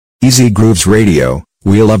Easy Grooves Radio,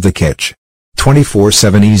 we love the kitsch.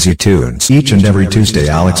 24/7 Easy Tunes. Each and every Tuesday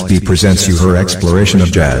Alex B presents you her exploration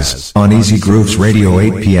of jazz on Easy Grooves Radio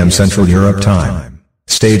 8 p.m. Central Europe Time.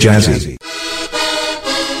 Stay jazzy.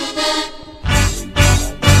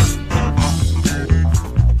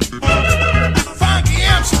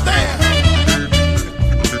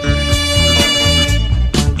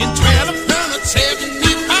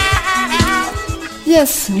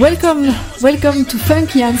 Yes, welcome to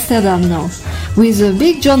Funky Amsterdam now, with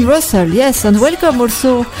Big John Russell, yes, and welcome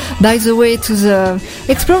also, by the way, to the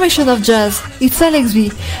exploration of jazz. It's Alex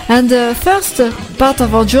B, and the first part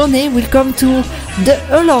of our journey will come to the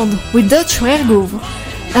Holland with Dutch rare groove,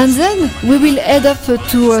 and then we will head up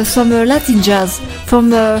to some Latin jazz from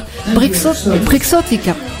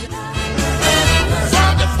Brixotica.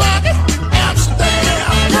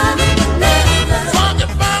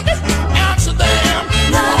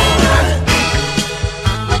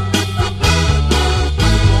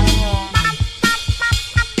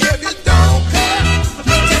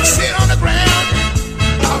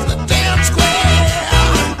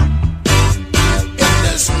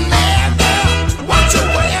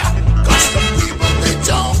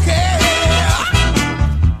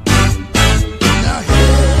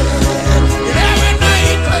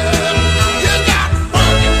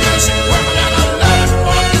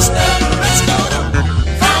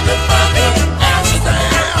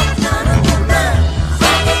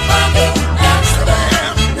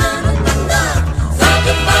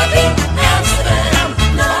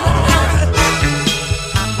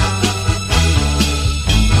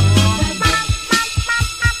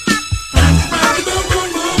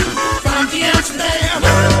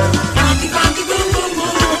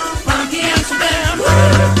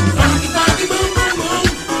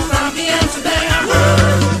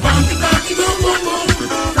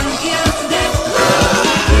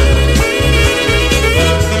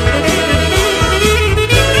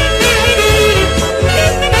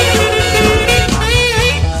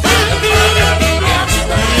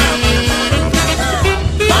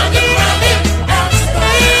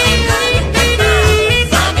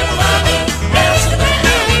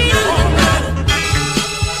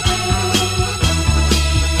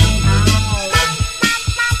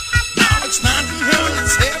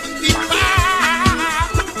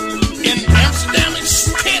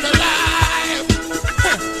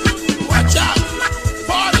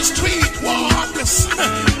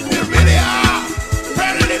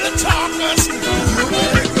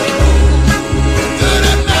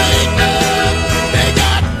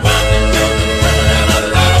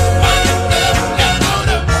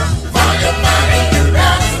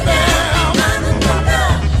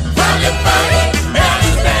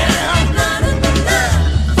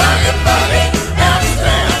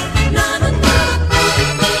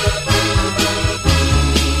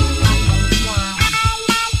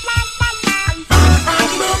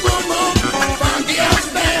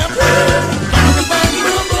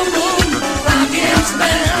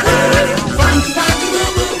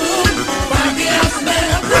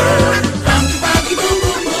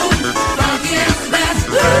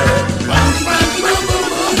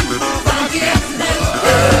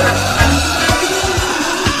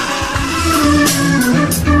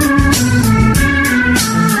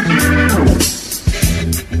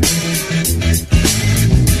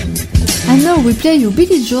 We play you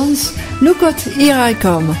Billy Jones, Look Out, Here I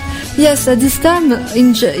Come. Yes, at this time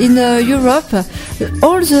in Europe,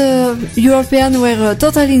 all the Europeans were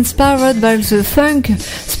totally inspired by the funk,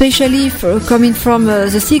 especially coming from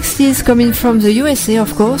the 60s, coming from the USA,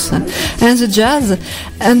 of course, and the jazz.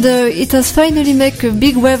 And it has finally made a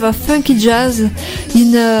big wave of funky jazz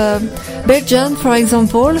in Belgium, for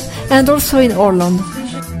example, and also in Holland.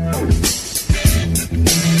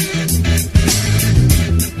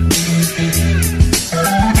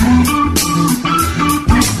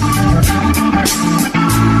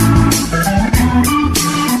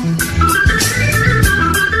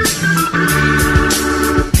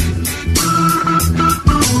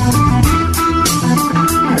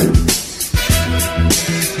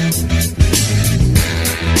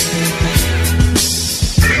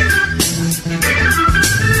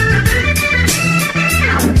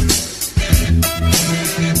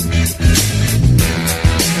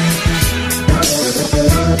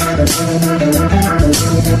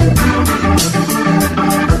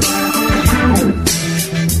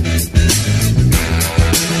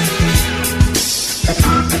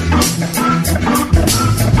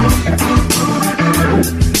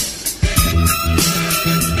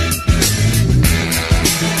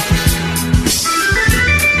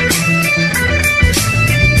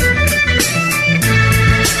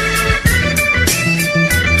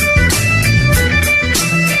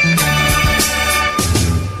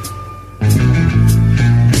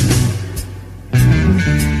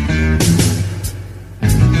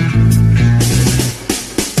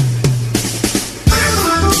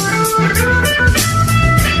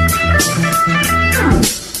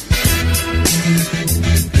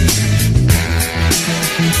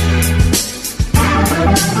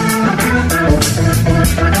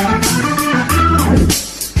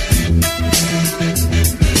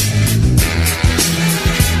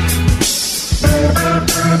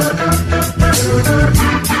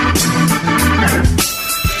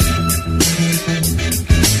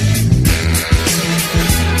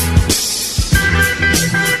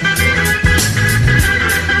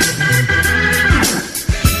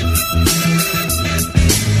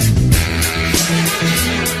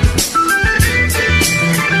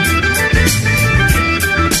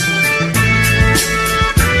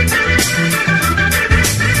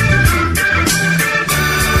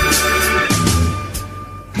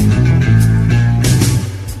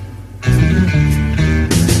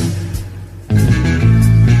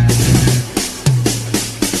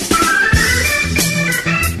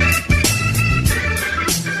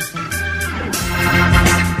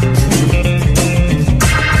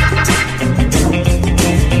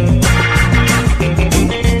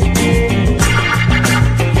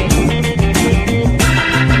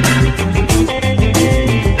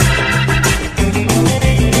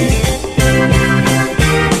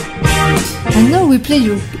 play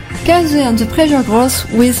you Kaze and the Pleasure Gross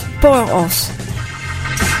with Powerhouse.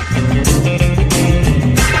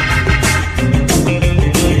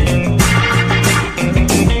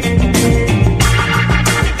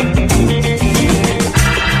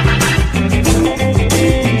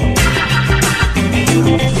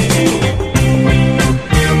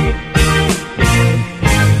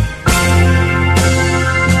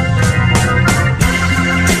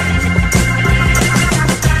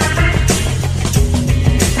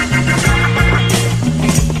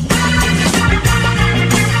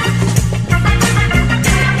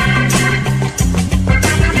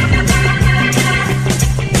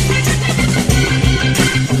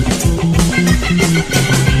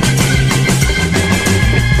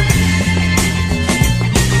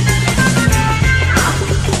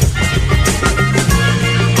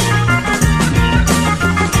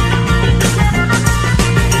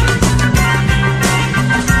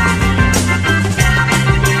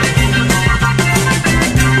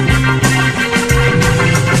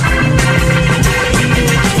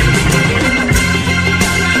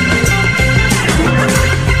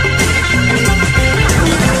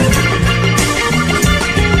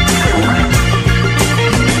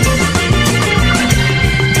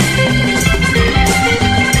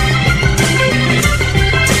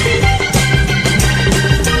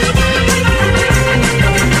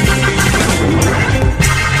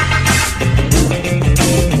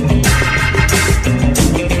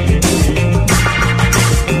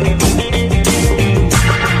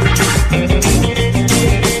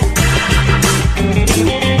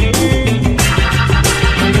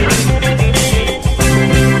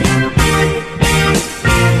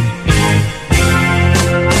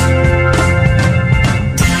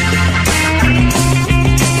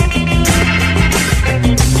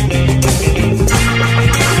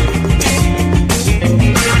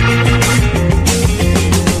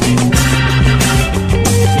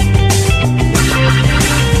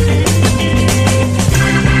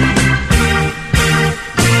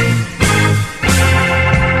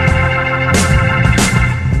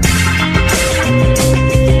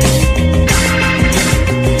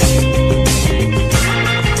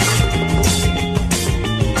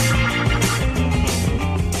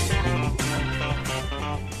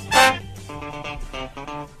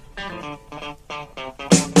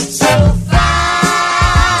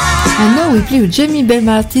 We play with Jamie Bell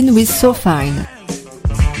Martin with So Fine.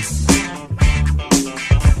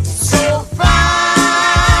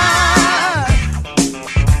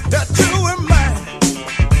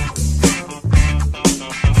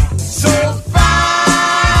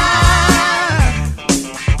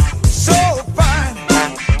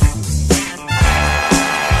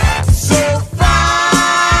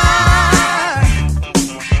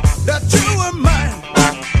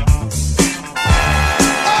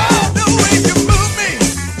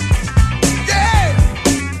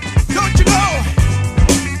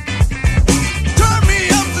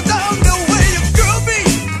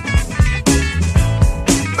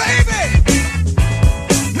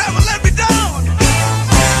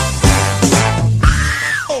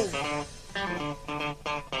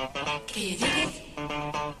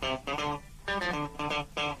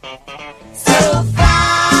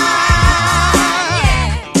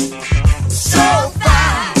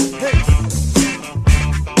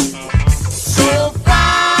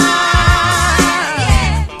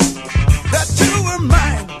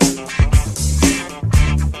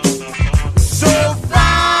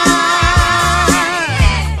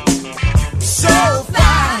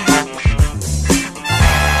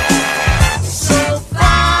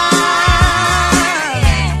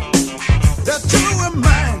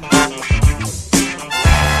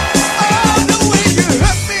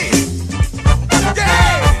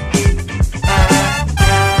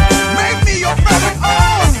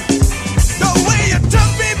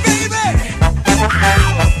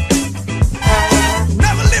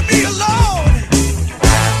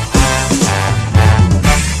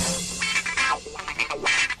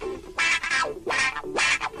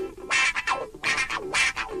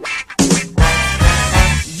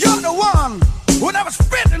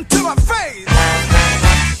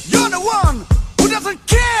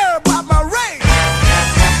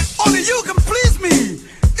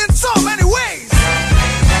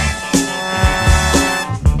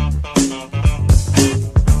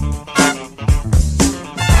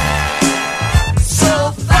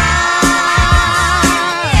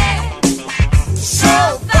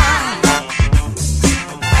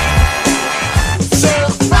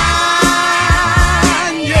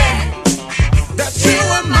 You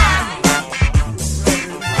and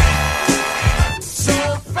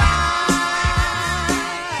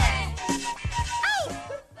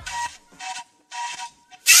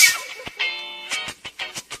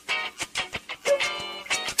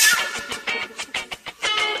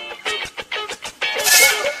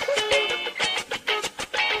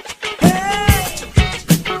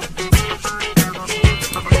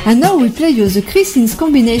And now we play you the Christines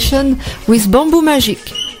combination with Bamboo Magic.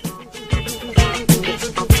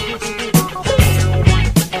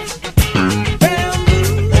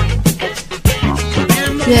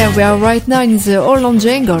 Yeah, we are right now in the Holland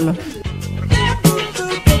jungle.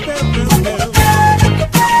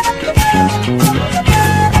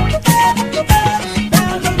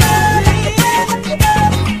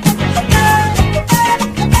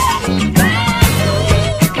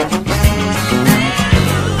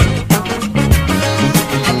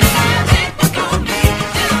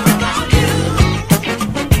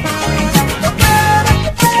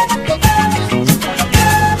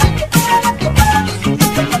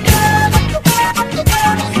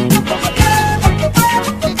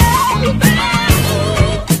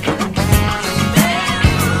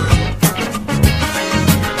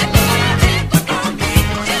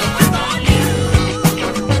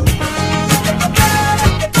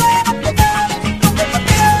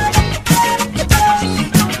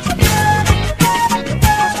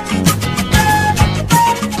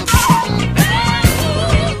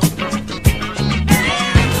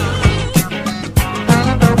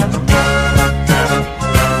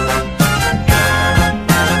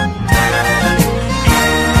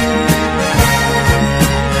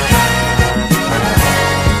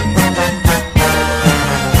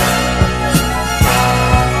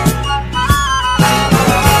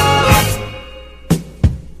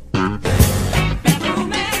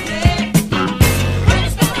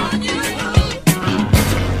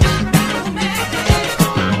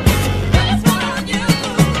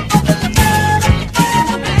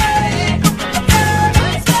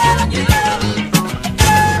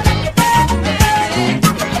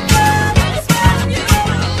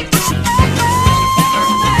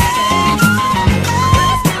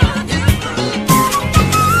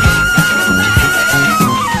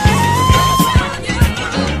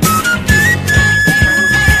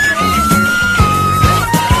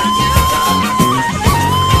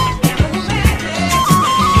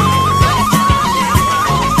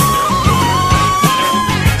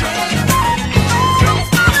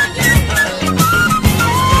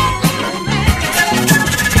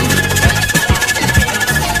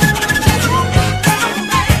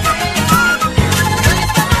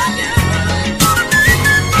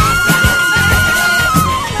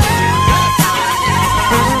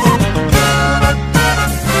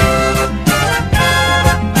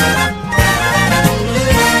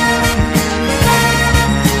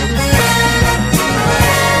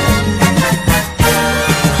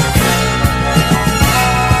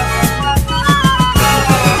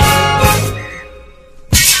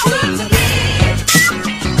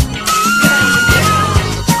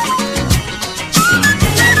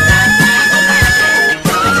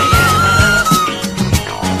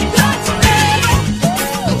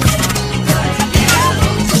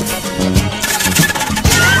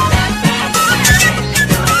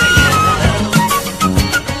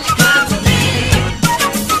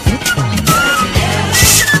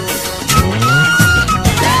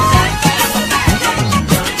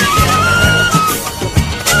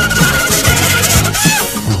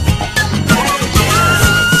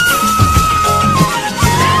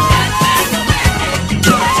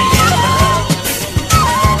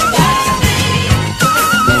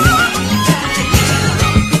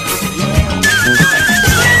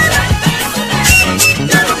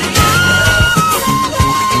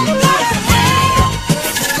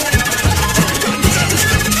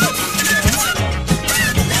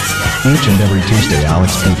 Each and every Tuesday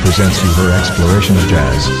Alex P presents you her exploration of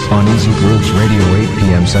jazz, on Easy Grooves Radio 8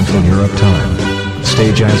 p.m. Central Europe Time.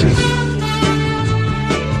 Stay jazzy.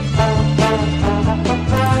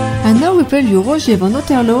 And now we play you Roger van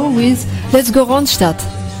Otterlo with Let's Go Randstad.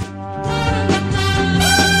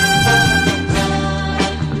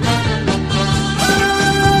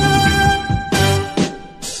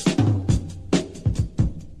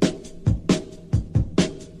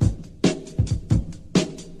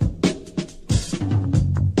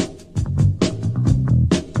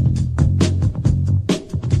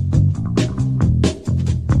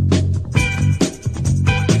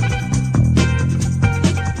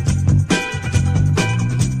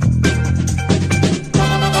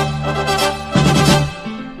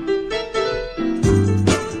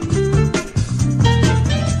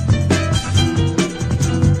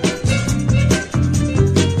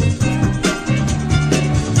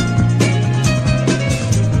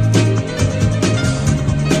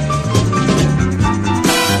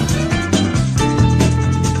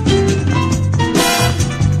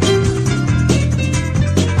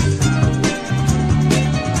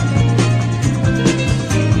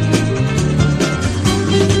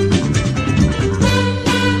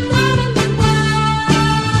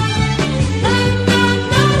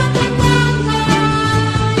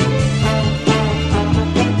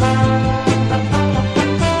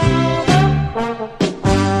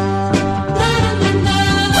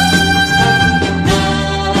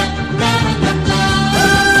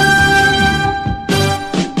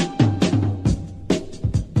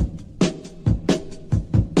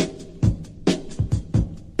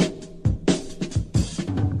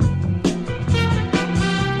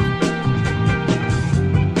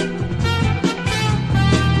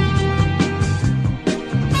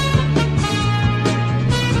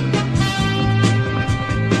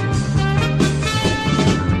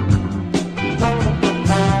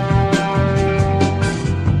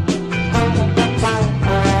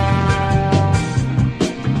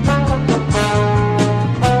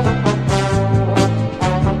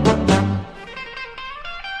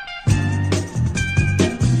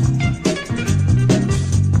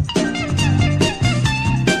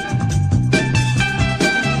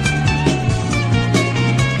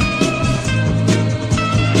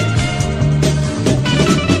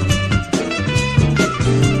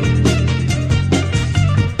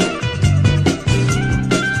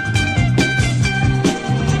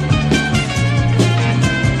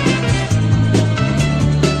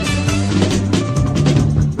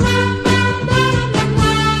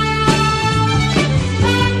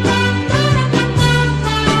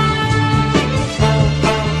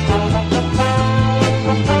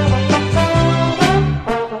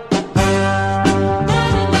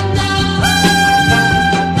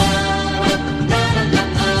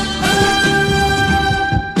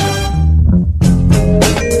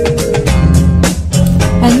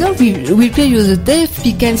 will play you the Dave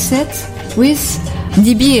Pickle set with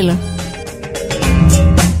The Bill.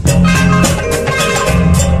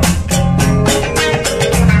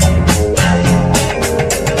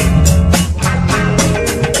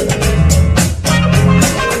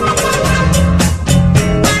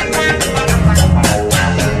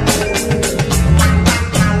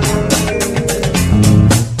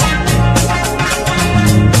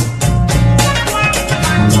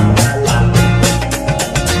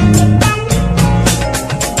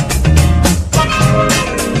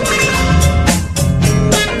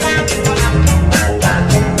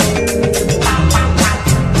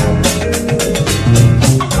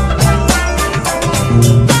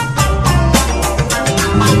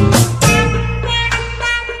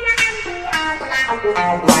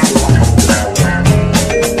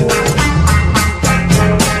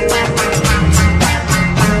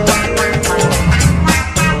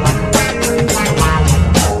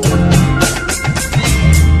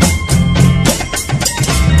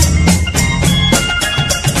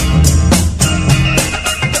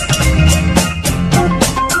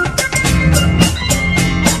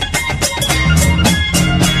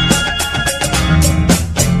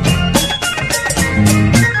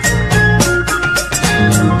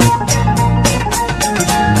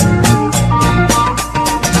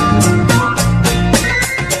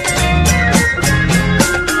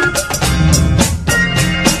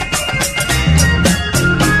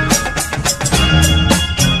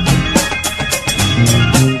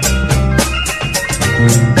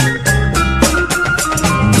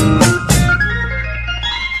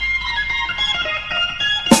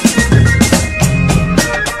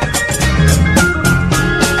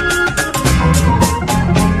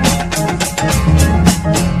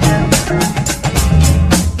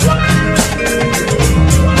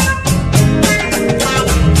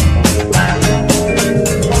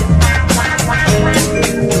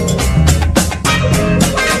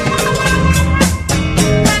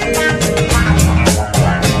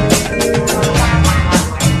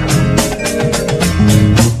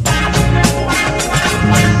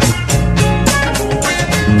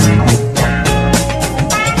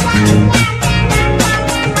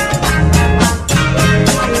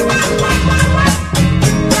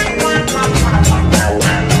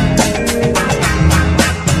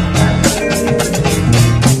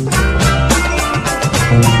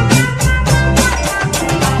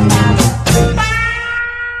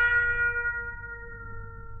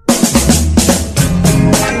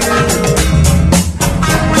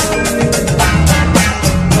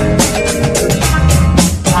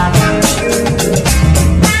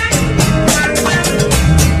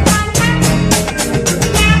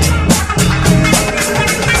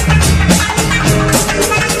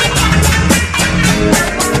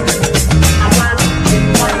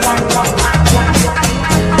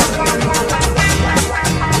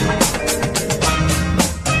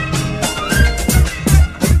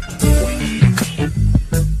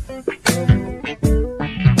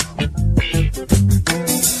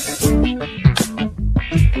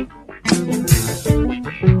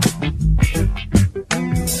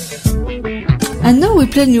 And now we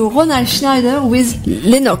play new Ronald Schneider with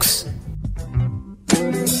Lennox.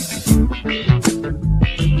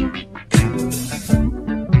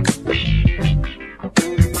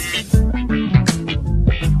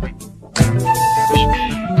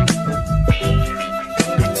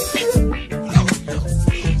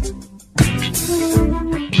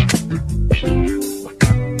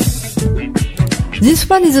 This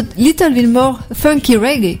one is a little bit more funky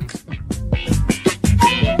reggae.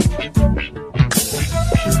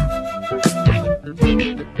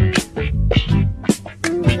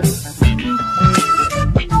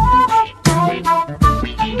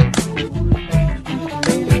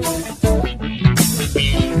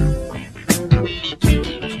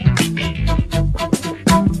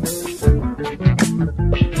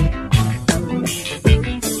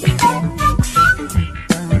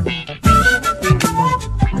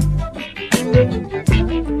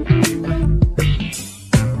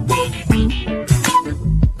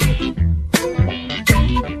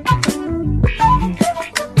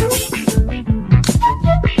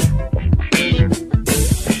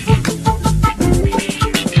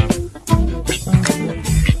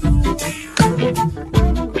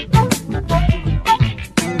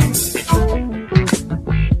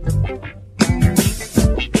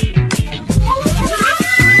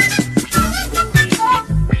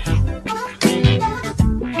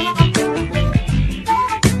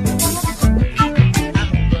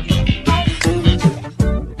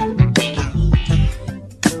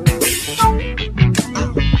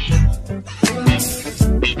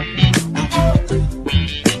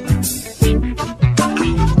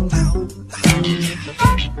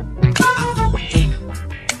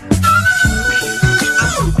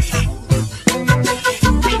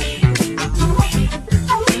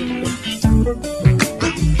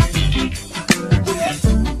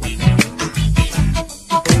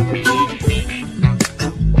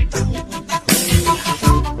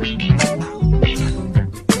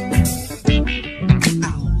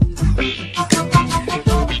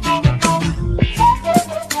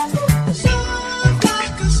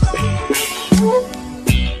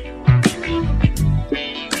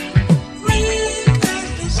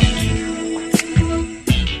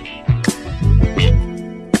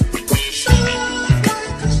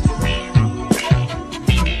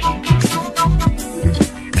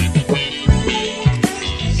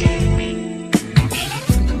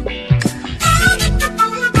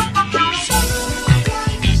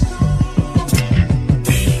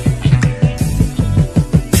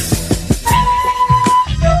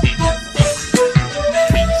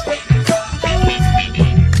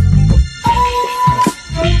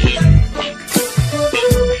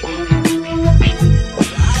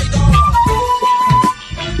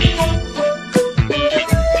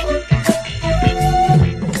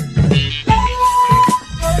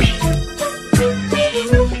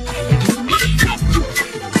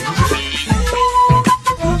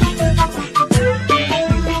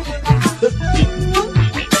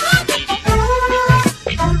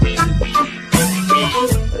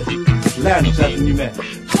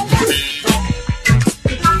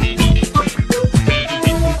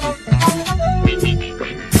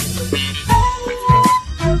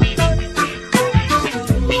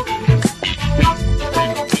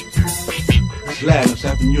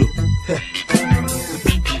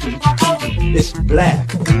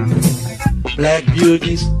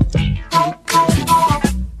 beauties.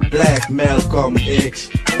 Black Malcolm X.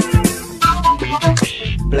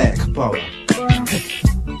 Black power.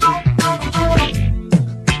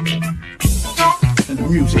 And the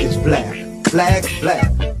music is black. Black,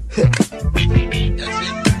 black.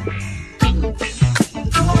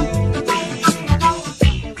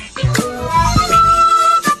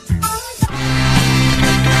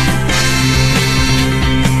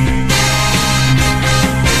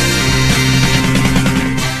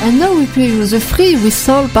 And now we play you the Free with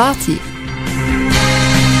Soul Party.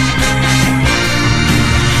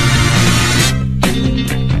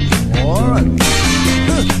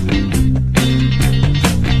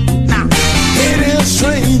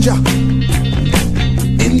 Stranger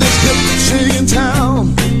in this hip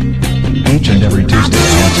town. Each and every Tuesday,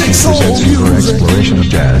 Alex B presents you her exploration of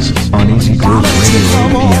jazz on Easy Grooves Radio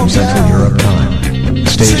 8 p.m. Central Europe time.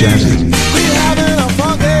 Stay jazzy. We having a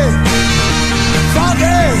funky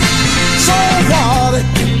soul party,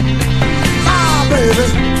 my baby.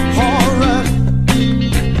 Alright,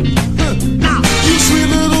 now you sweet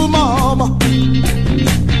little mama,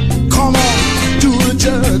 come on, do the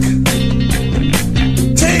jerk.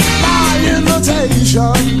 I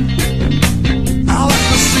like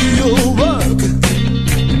to see you work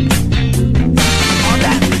on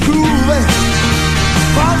that groovy,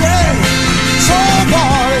 funky soul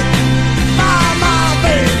party. My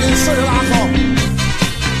baby, say it like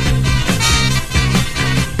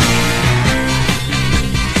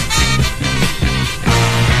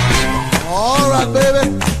all right, baby.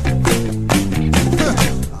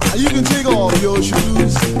 You can take off your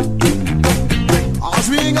shoes.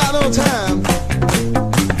 We ain't got no time.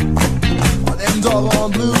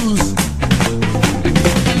 Doggone blues.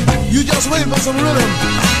 You just wait for some rhythm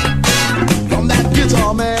from that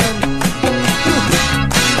guitar man.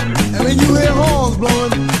 And when you hear horns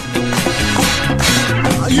blowing,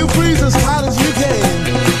 you freeze as hot as you can.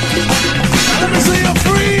 Let me see you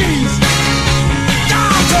freeze.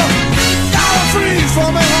 Gotta freeze for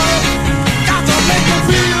me, honey. Got to make you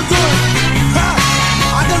feel good.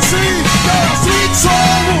 I can see you're a sweet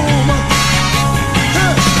soul woman.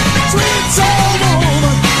 Sweet soul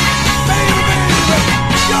woman, baby,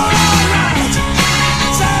 you're alright.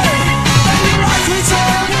 Say, baby, right, sweet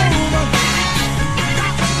soul woman.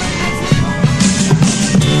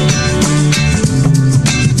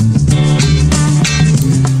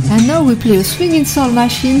 And now we play a swinging soul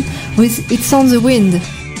machine with It's on the Wind.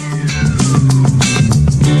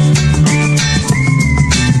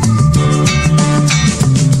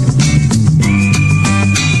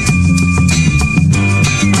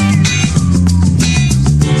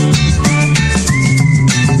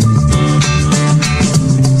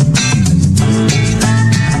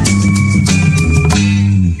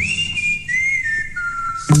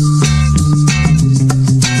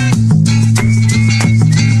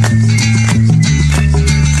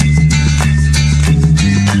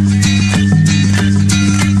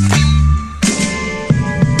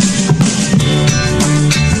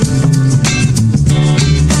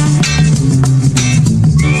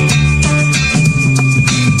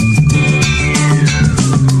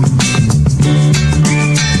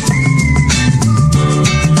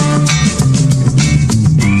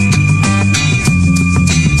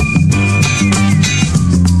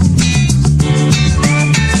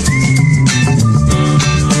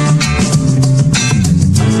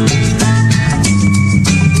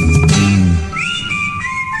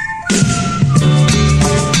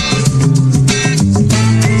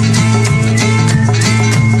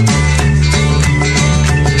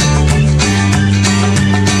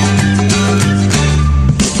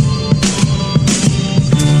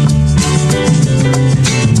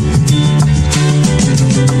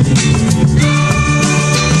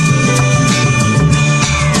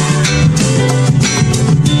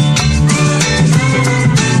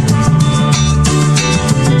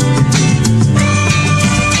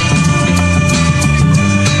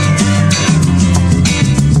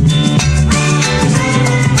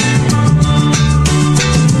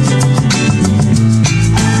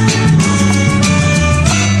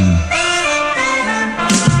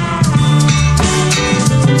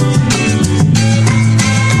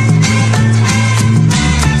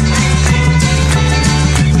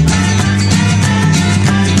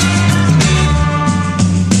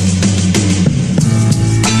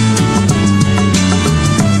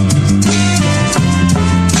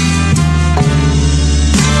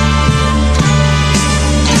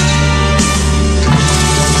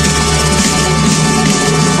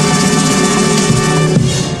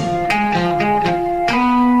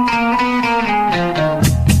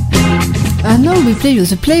 play you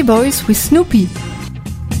the Playboys with Snoopy.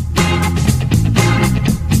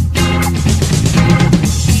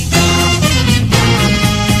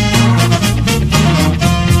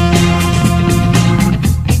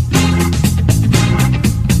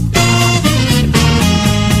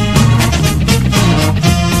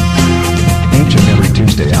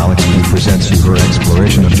 Alex B presents you her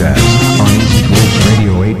exploration of jazz on Easy Grooves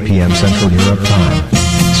Radio 8 p.m. Central Europe Time.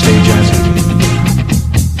 Stay jazzy.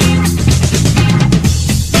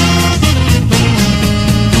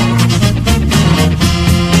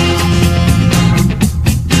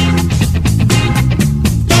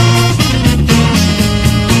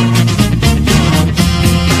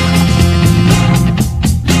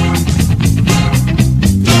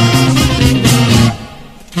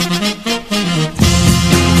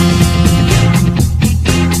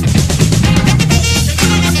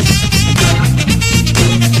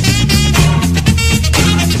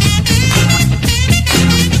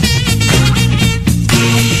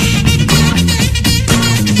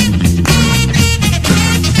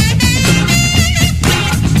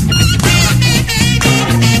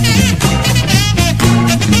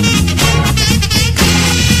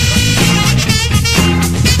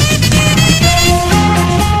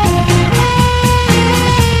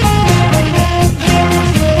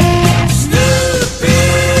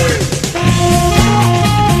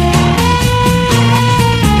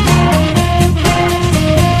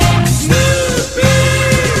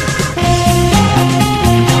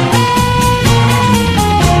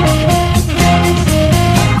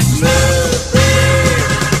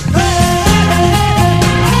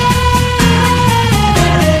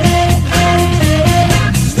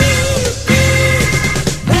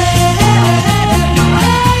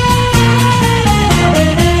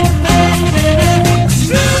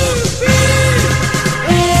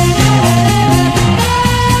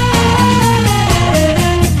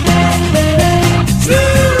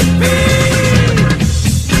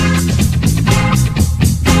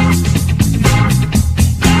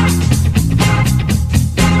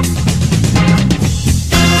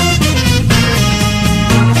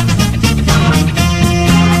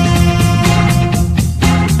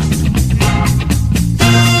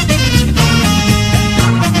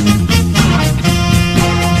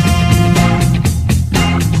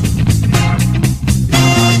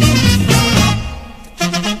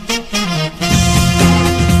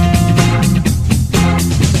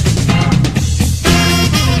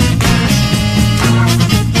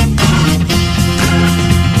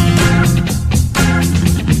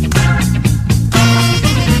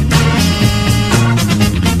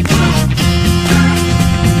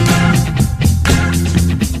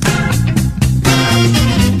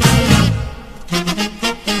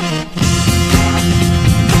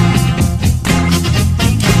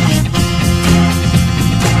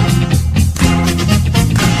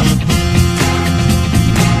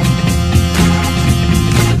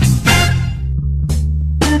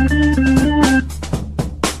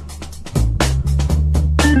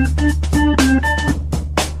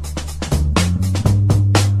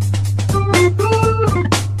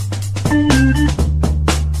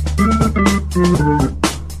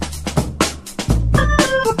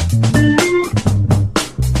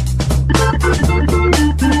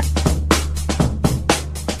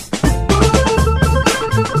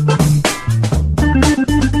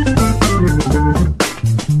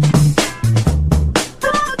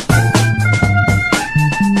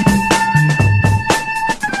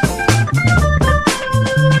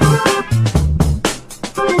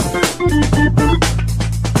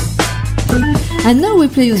 And now we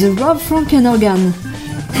play you the Rob Franken organ.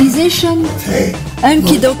 Musician,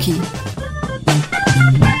 Hunky Doky.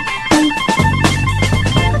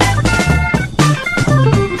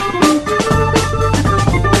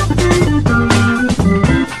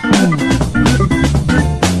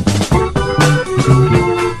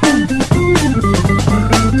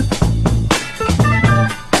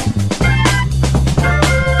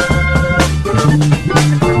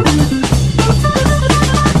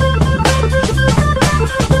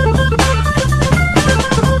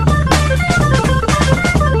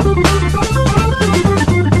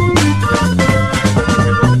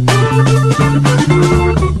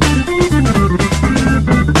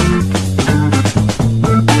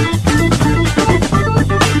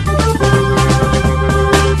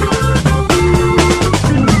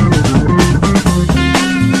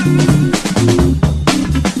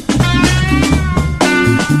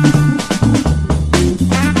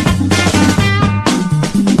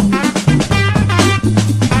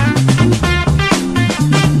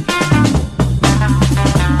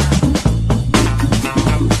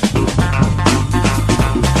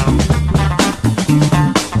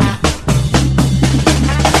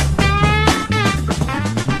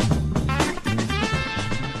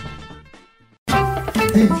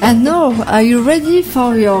 And now, are you ready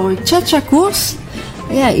for your cha-cha course?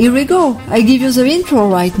 Yeah, here we go. I give you the intro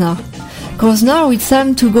right now. Because now it's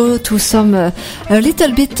time to go to some a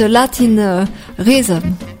little bit Latin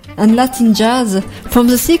rhythm and Latin jazz from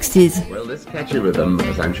the 60s. Well, this catchy rhythm,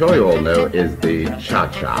 as I'm sure you all know, is the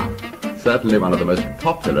cha-cha. Certainly one of the most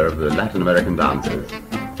popular of the Latin American dances.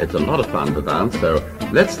 It's a lot of fun to dance, so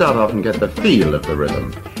let's start off and get the feel of the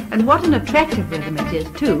rhythm. And what an attractive rhythm it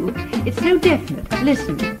is, too. It's so definite.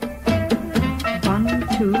 Listen. 1,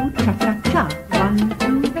 2, cha-cha-cha. 1,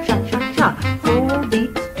 2, cha-cha-cha. 4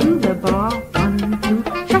 beats to the bar. 1, 2,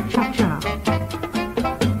 cha-cha-cha.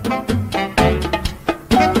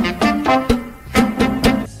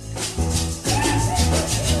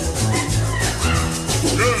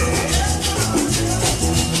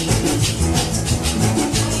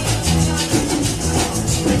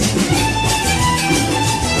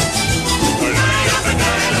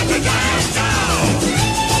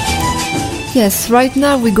 Yes, right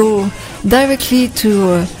now we go directly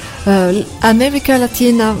to America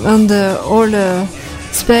Latina and all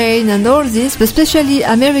Spain and all this, but especially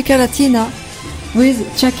America Latina with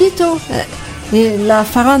Chaquito et La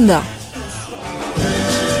Faranda.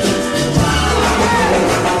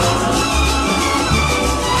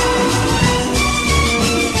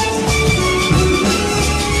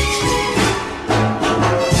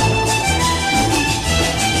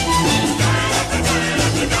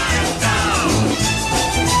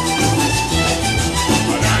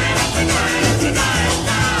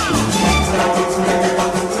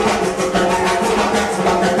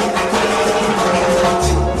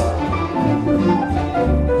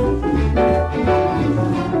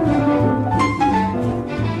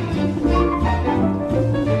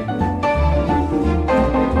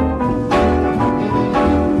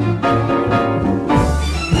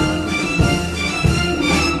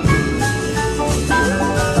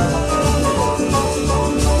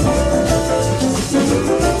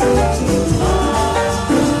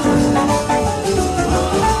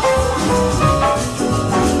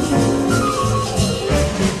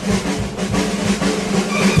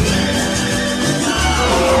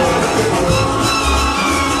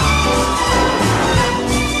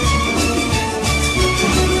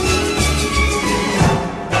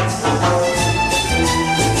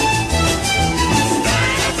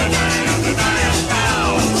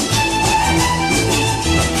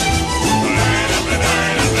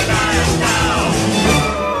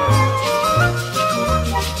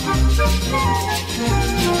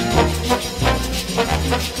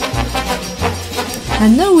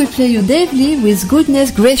 And now we play you Dave Lee with Goodness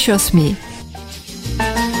Gracious Me.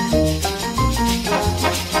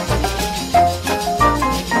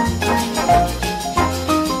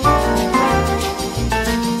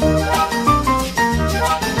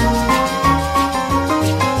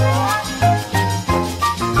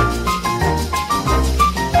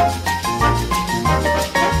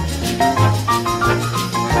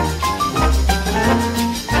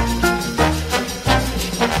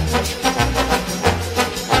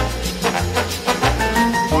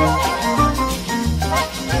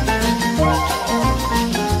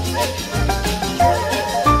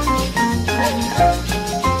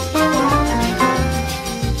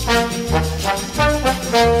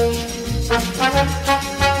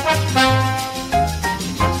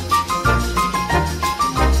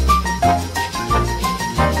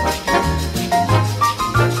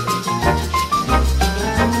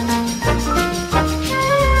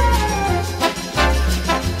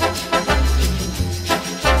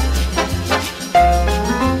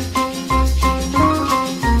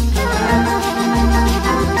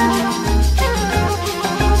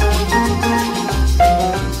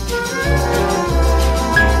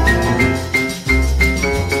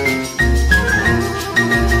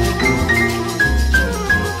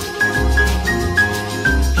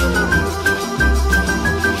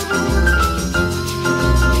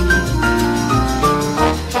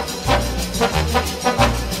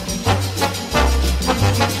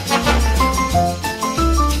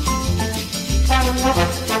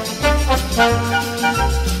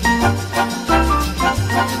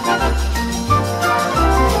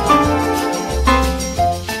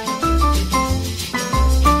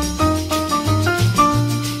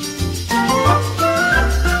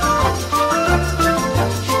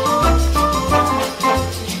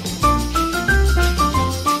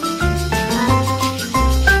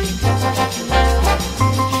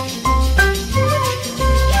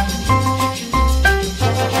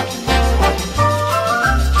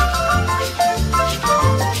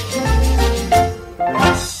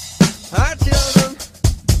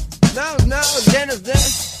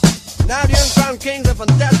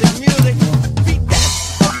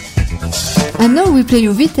 And now we play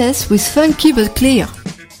you Vitesse with Funky But Clear.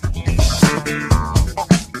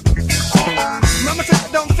 Mama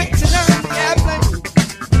said don't fix it on the airplane.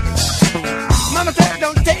 Mama said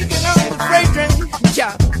don't take it on the freight train.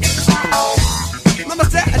 Yeah. Mama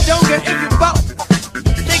said I don't care if you bought,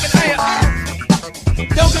 take it on your arm.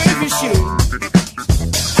 Don't care if you shoot.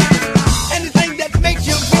 Anything that makes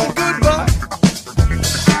you feel good, boy,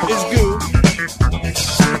 is good.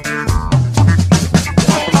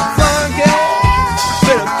 Funky,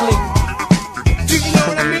 but clean. Do you know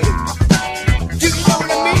what I mean? Do you know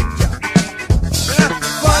what I mean?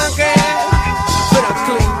 Funky, but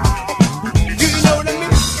clean. Do you know what I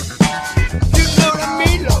mean? Do you know what I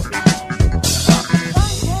mean, Lord?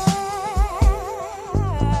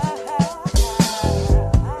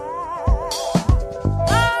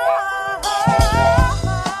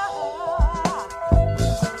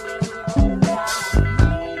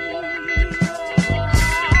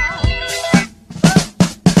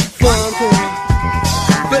 Funky,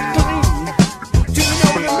 but clean. Do you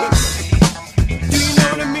know what I mean? Do you know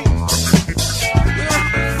what I mean?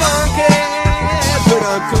 Funky,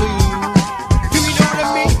 but clean. Do you know what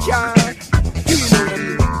I mean, child? Do you know what I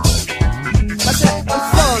mean? I said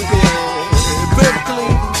funky, but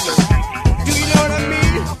clean. Do you know what I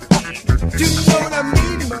mean? Do you know what I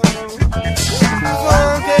mean, Mom?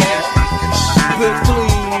 Funky, but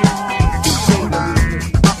clean. Do you know what I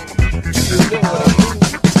mean? Do you know what I mean?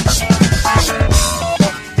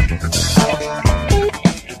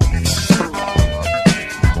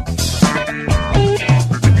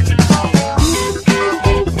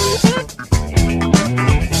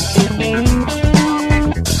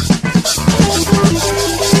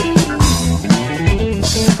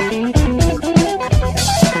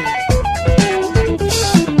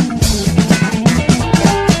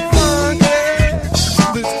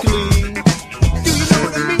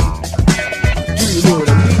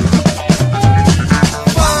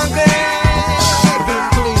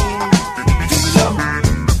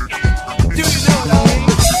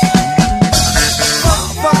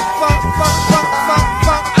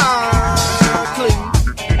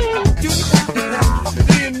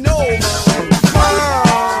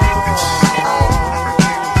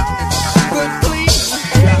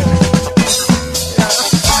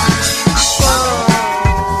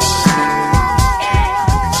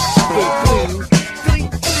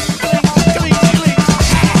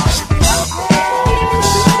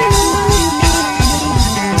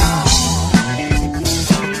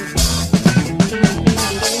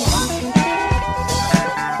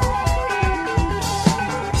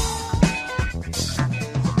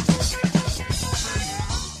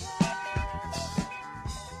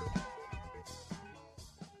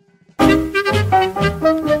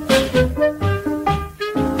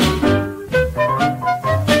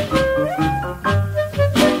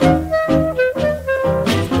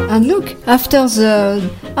 And look, after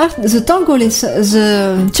the tango lesson,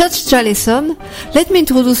 the cha-cha lesson, let me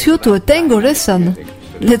introduce you to a tango lesson.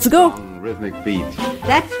 Let's go. Rhythmic beat.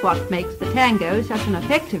 That's what makes the tango such an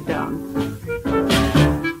effective dance.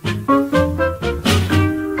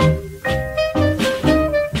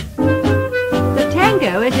 The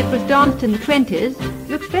tango, as it was danced in the 20s,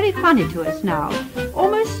 looks very funny to us now.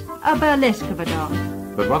 Almost a burlesque of a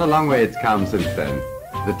dance. But what a long way it's come since then.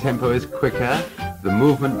 The tempo is quicker, the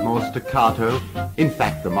movement more staccato. In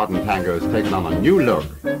fact, the modern tango has taken on a new look.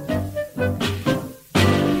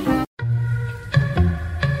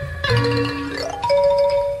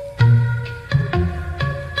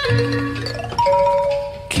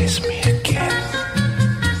 Kiss me again.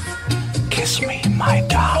 Kiss me, my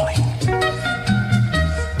darling.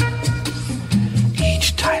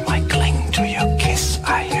 Each time I cling to your kiss,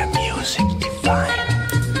 I hear music divine.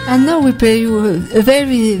 And now we play you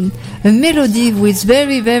a melody with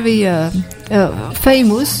very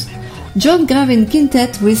famous John Gravin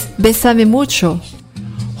Quintet with Bésame Mucho.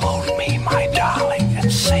 Hold me, my darling,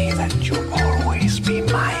 and say that you'll always be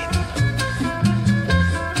mine.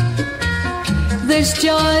 This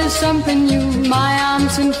joy is something new, my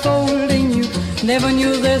arms enfolding you. Never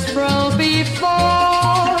knew this thrill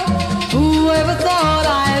before. Whoever thought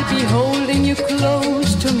I'd be holding you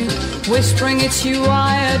close to me, whispering it's you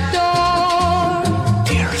I adore.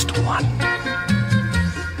 Dearest one,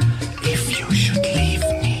 if you should leave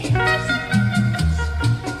me,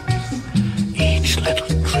 each little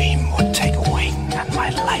dream would take wing and my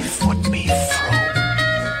life would be through.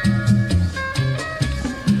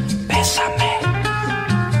 Bésame,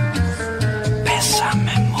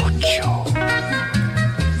 bésame mucho.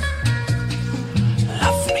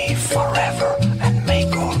 Love me forever and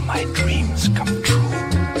make all my dreams come true.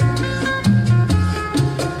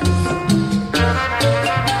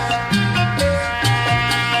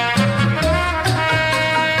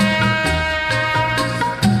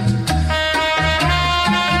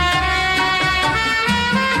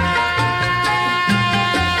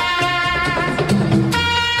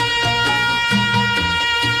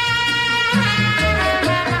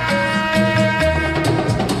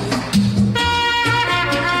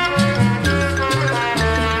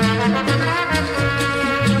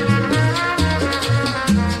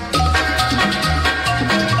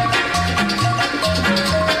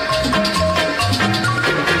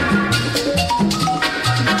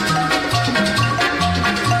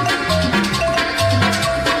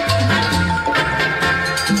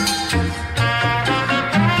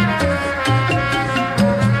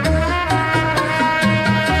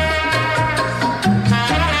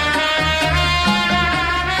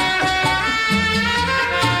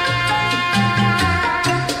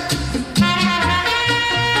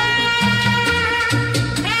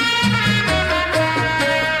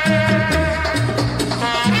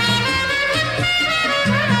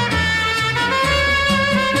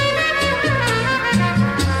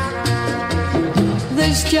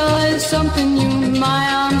 This joy is something new, my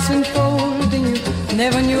arms enfolding you.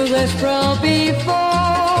 Never knew this thrill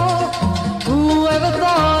before. Whoever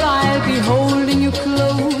thought I'd be holding you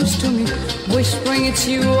close to me, whispering it's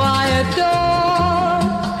you I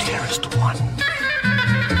adore. Dearest one,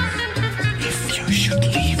 if you should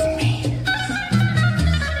leave me,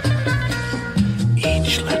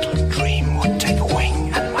 each little dream would take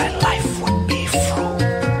wing and my life would be through.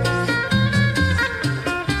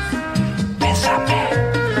 Bésame,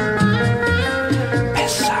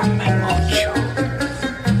 bésame mucho.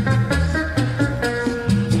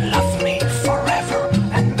 Love me forever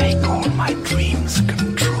and make all my dreams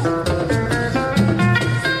come true.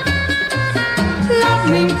 Love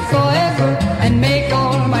me forever and make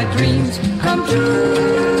all my dreams come true.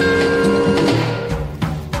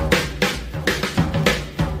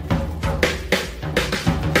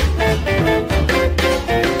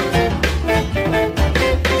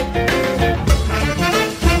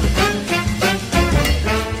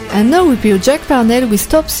 And now we play Jack Parnell with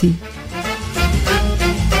Topsy.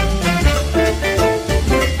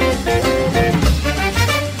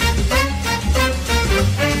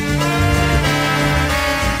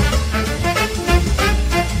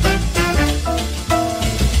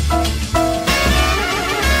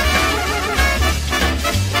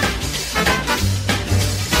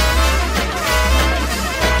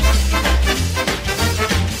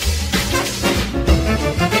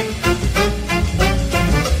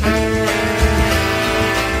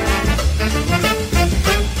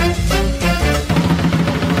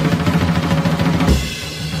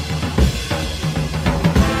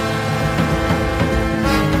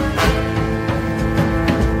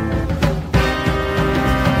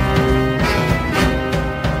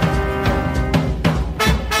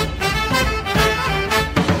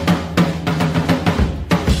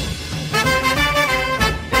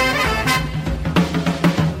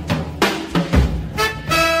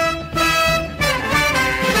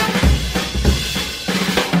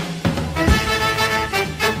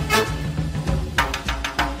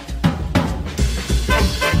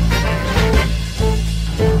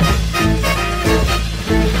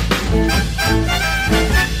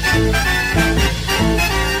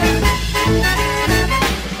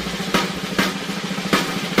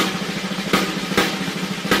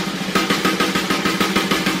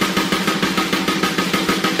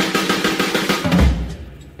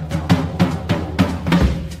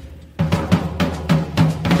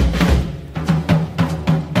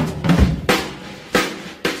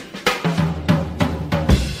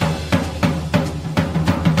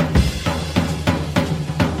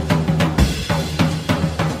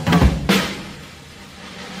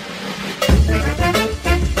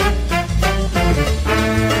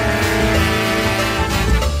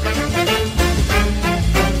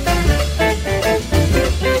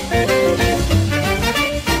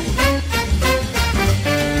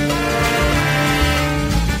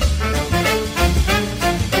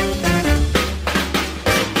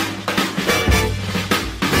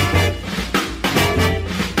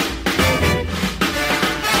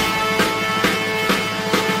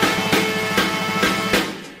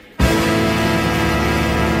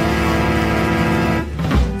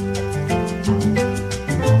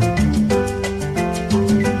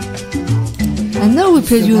 And now we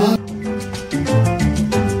play you.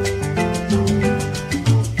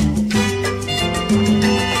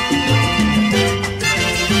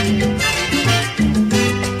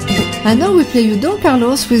 And now we play you Don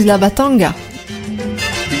Carlos with La Batanga.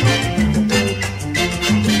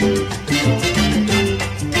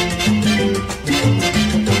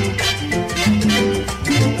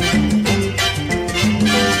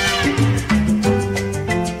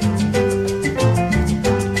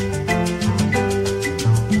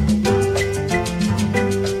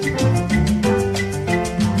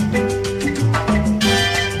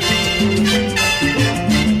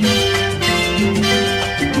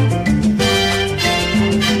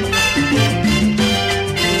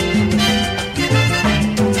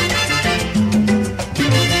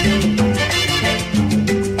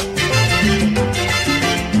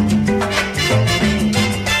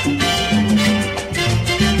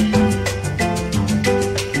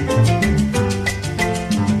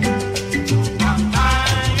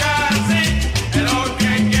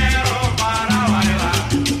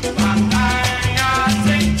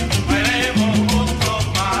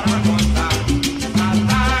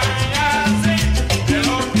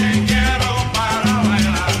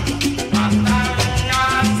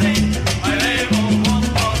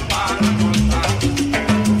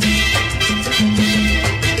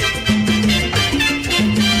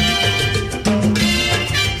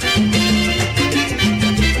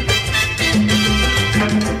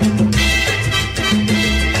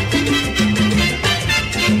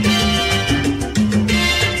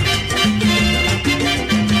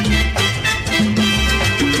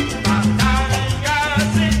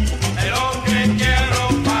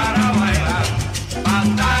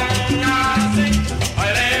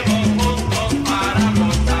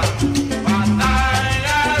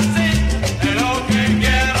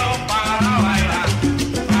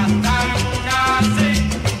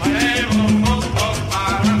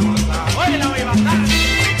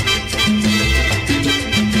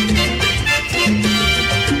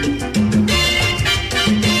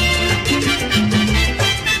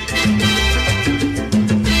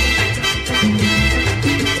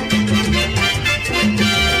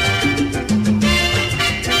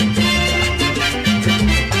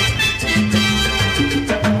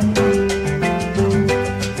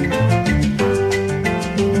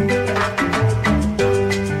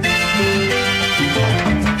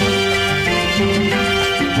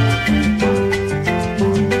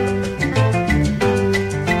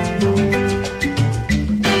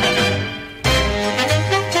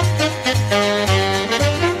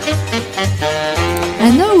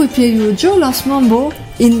 play you Joe Last Mambo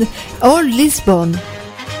in Old Lisbon.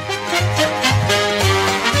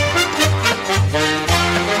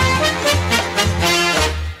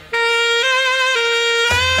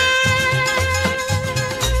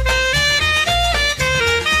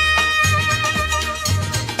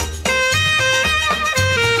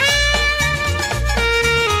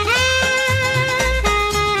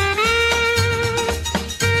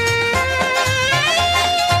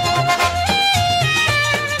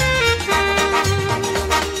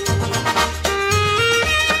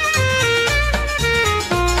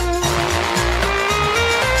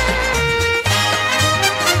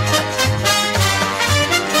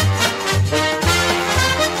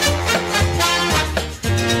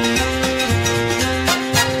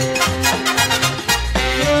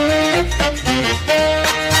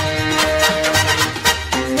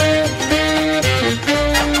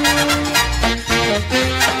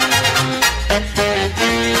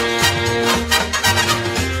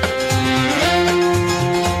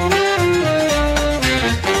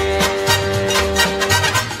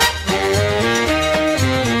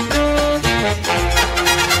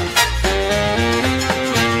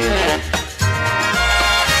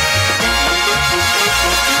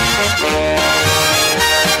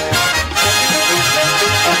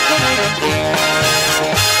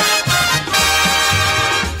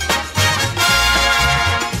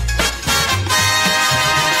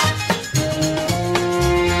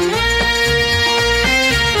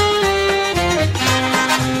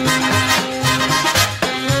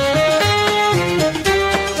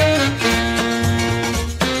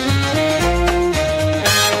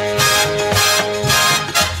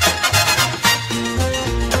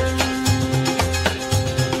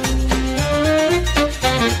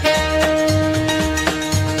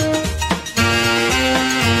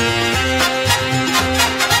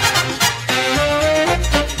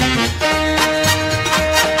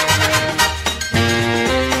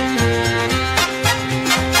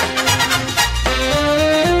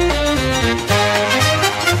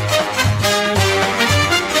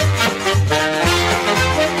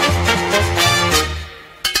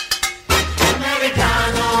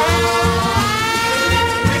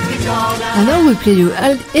 And now we play you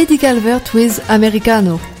Eddie Calvert with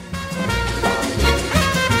Americano.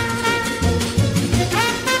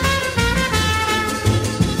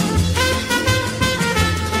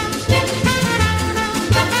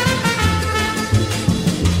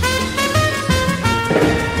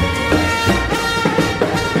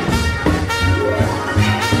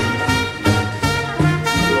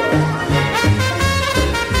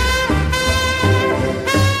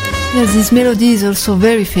 Yes, this melody is also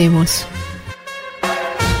very famous.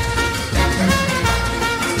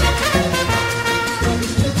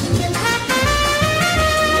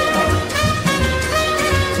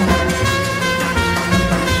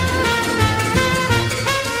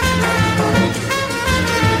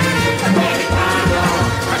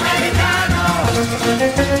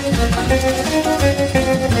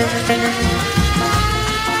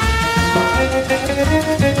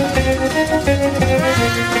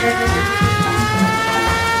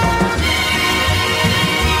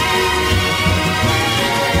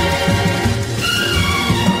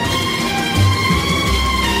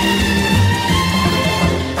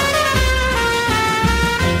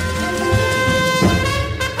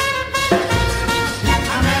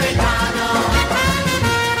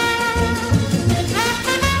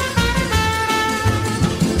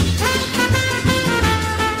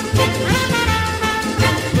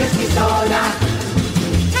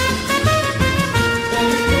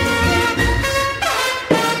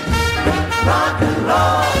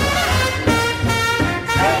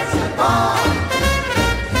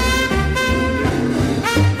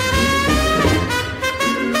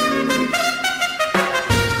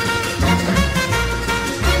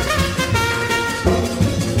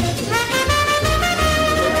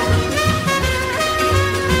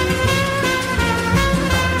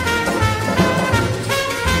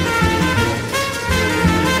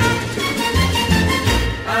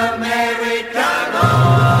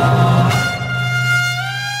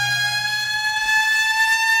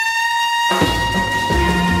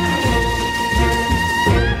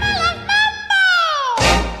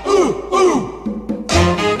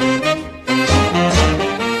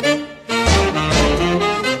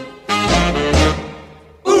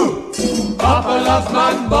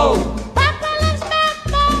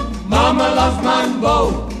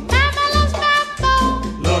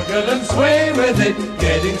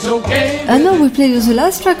 And now we play you the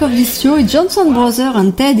last track of this show, Johnson Brothers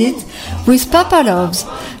and Ted It with Papa Loves.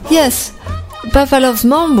 Yes, Papa Loves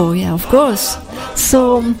Mambo, yeah, of course.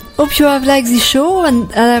 So, hope you have liked this show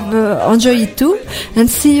and have enjoyed it too. And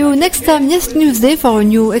see you next time, next Tuesday, for a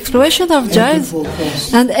new exploration of jazz.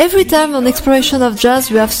 And every time on exploration of jazz,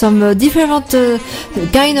 we have some different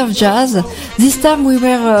kind of jazz. This time we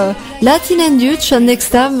were Latin and Dutch, and next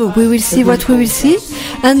time we will see what we will see.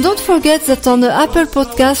 And don't forget that on the Apple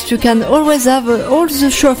Podcast, you can always have all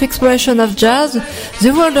the show of exploration of jazz,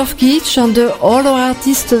 the world of kitsch, and all our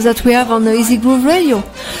artists that we have on Easy Groove Radio.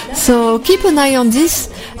 So keep an eye on this,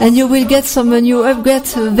 and you will get some new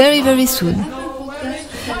upgrades very, very soon.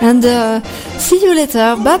 And see you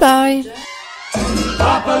later. Bye bye.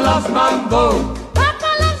 Papa loves mambo. Papa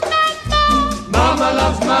loves mambo. Mama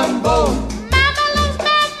loves mambo. Mama loves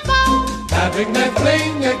mambo. Having that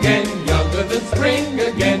fling again, younger than spring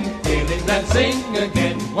again, feeling that sing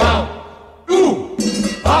again. Wow. Ooh.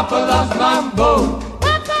 Papa loves mambo.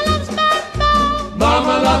 Papa loves mambo.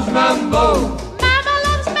 Mama loves mambo. Mama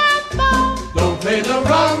loves mambo. Don't play the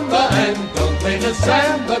rumba and don't play the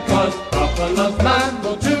samba, 'cause Papa loves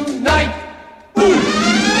mambo tonight. Ooh.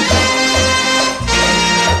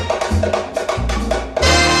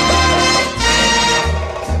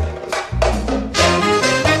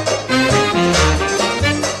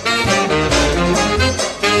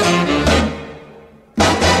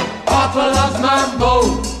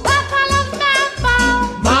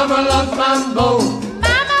 Mambo.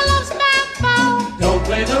 Mama loves mambo. Don't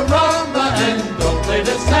play the rumba and don't play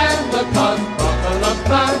the samba, 'cause Papa loves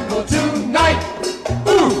mambo tonight.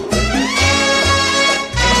 Ooh.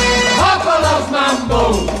 Papa loves mambo.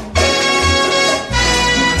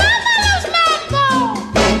 Mama loves mambo.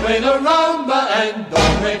 Don't play the rumba and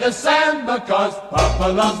don't play the samba, 'cause Papa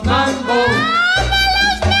loves mambo. Mama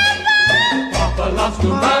loves mambo. Papa loves to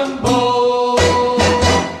mambo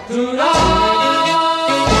tonight.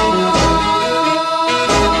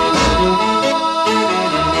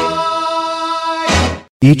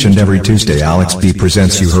 Each and every Tuesday, Alex B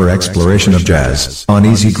presents you her exploration of jazz on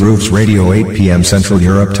Easy Grooves Radio, 8 p.m. Central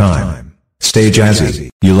Europe Time. Stay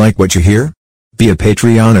jazzy. You like what you hear? Be a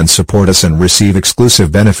Patreon and support us and receive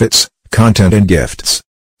exclusive benefits, content and gifts.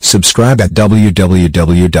 Subscribe at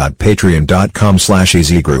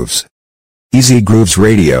www.patreon.com/easygrooves. Easy Grooves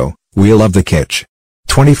Radio, we love the kitsch.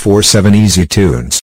 24/7 easy tunes.